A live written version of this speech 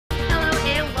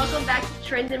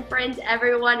Trends and Friends,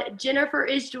 everyone. Jennifer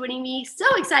is joining me. So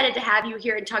excited to have you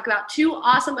here and talk about two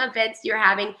awesome events you're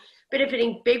having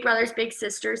benefiting Big Brothers, Big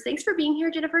Sisters. Thanks for being here,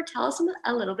 Jennifer. Tell us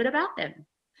a little bit about them.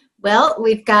 Well,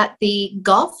 we've got the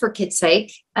Golf for Kids'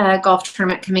 Sake golf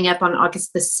tournament coming up on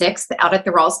August the 6th out at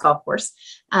the Rawls Golf Course.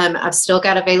 I've still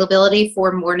got availability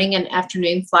for morning and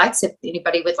afternoon flights if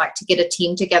anybody would like to get a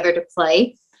team together to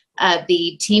play.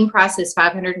 The team price is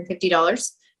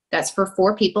 $550. That's for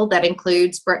 4 people. That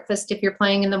includes breakfast if you're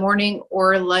playing in the morning,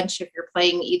 or lunch if you're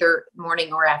playing either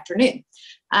morning or afternoon.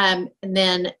 And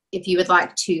then if you would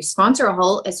like to sponsor a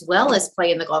hole as well as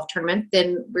play in the golf tournament,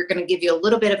 then we're going to give you a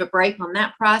little bit of a break on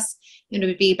that price. It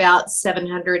would be about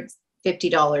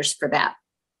 $750 for that.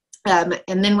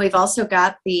 And then we've also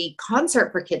got the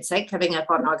Concert for Kids' Sake coming up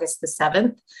on August the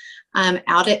 7th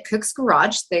out at Cook's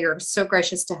Garage. They are so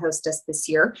gracious to host us this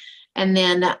year. And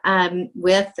then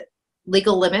with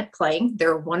Legal Limit playing,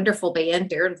 they're a wonderful band,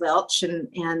 Darren Welch and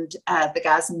the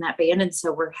guys in that band, and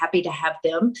so we're happy to have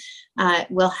them.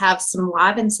 We'll have some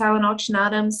live and silent auction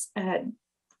items.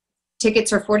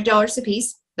 Tickets are $40 a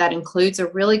piece. That includes a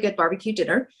really good barbecue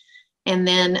dinner. And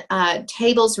then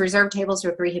reserved tables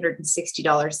are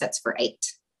 $360. That's for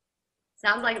 8.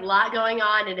 Sounds like a lot going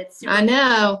on, and it's super I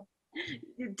know.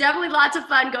 Definitely lots of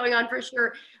fun going on for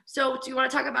sure. So do you want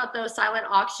to talk about those silent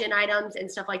auction items and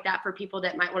stuff like that for people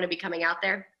that might want to be coming out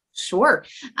there? Sure.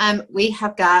 We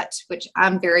have got, which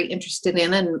I'm very interested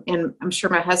in, and I'm sure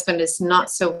my husband is not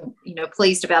so,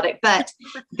 pleased about it, but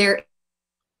there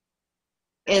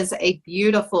is a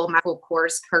beautiful Michael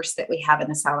Kors purse that we have in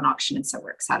the silent auction, and so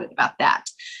we're excited about that.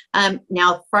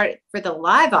 Now for the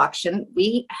live auction,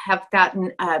 we have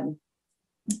gotten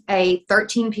a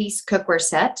 13-piece cookware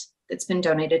set that's been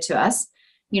donated to us.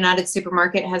 United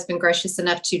Supermarket has been gracious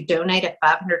enough to donate a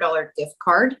 $500 gift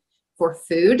card for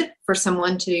food for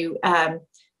someone to,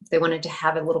 if they wanted to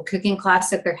have a little cooking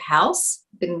class at their house,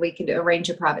 then we could arrange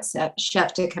a private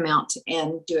chef to come out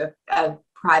and do a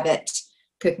private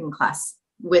cooking class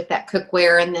with that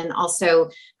cookware. And then also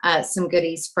some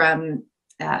goodies from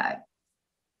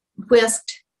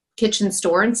Whisked Kitchen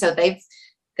Store. And so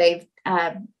they've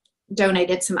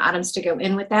donated some items to go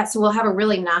in with that. So we'll have a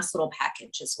really nice little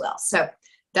package as well. So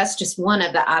that's just one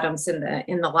of the items in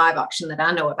the live auction that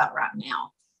I know about right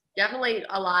now. Definitely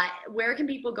a lot. Where can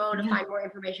people go to find more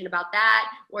information about that,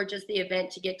 or just the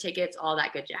event to get tickets, all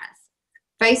that good jazz?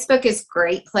 Facebook is a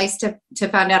great place to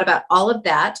find out about all of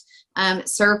that.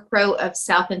 Serve Pro of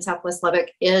South and Southwest Lubbock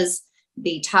is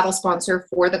the title sponsor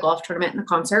for the golf tournament and the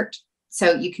concert.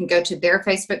 So you can go to their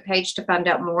Facebook page to find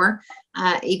out more.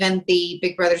 Even the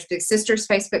Big Brothers Big Sisters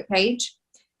Facebook page.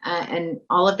 And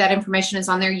all of that information is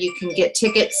on there. You can get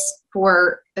tickets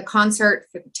for the concert,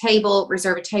 for the table,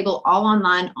 reserve a table, all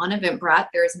online on Eventbrite.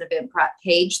 There is an Eventbrite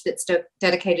page that's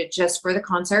dedicated just for the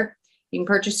concert. You can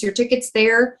purchase your tickets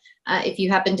there. If you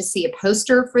happen to see a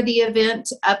poster for the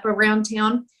event up around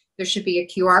town, there should be a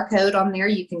QR code on there.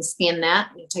 You can scan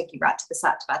that and it'll take you right to the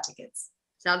site to buy tickets.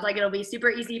 Sounds like it'll be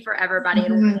super easy for everybody.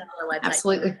 And we'll put it on our website.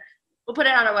 Absolutely. We'll put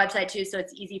it on our website too, so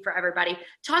it's easy for everybody.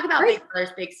 Talk about Big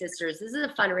Brothers Big Sisters. This is a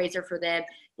fundraiser for them.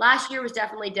 Last year was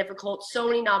definitely difficult. So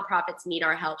many nonprofits need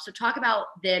our help. So talk about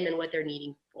them and what they're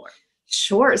needing for.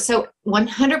 Sure. So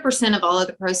 100% of all of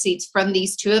the proceeds from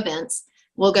these 2 events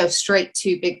will go straight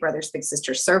to Big Brothers Big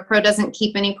Sisters. Serve Pro doesn't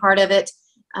keep any part of it.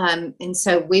 And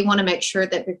so we want to make sure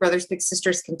that Big Brothers Big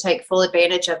Sisters can take full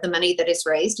advantage of the money that is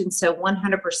raised. And so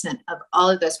 100% of all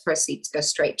of those proceeds go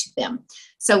straight to them.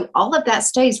 So all of that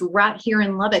stays right here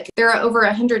in Lubbock. There are over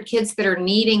 100 kids that are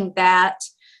needing that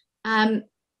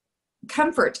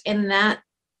comfort and that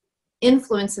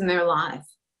influence in their life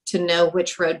to know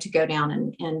which road to go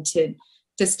down and to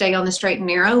stay on the straight and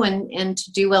narrow and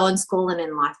to do well in school and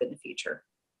in life in the future.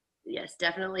 Yes,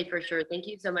 definitely, for sure. Thank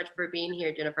you so much for being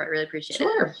here, Jennifer. I really appreciate it.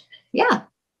 Sure. Yeah.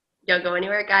 Don't go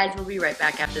anywhere, guys. We'll be right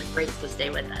back after the break, so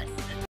stay with us.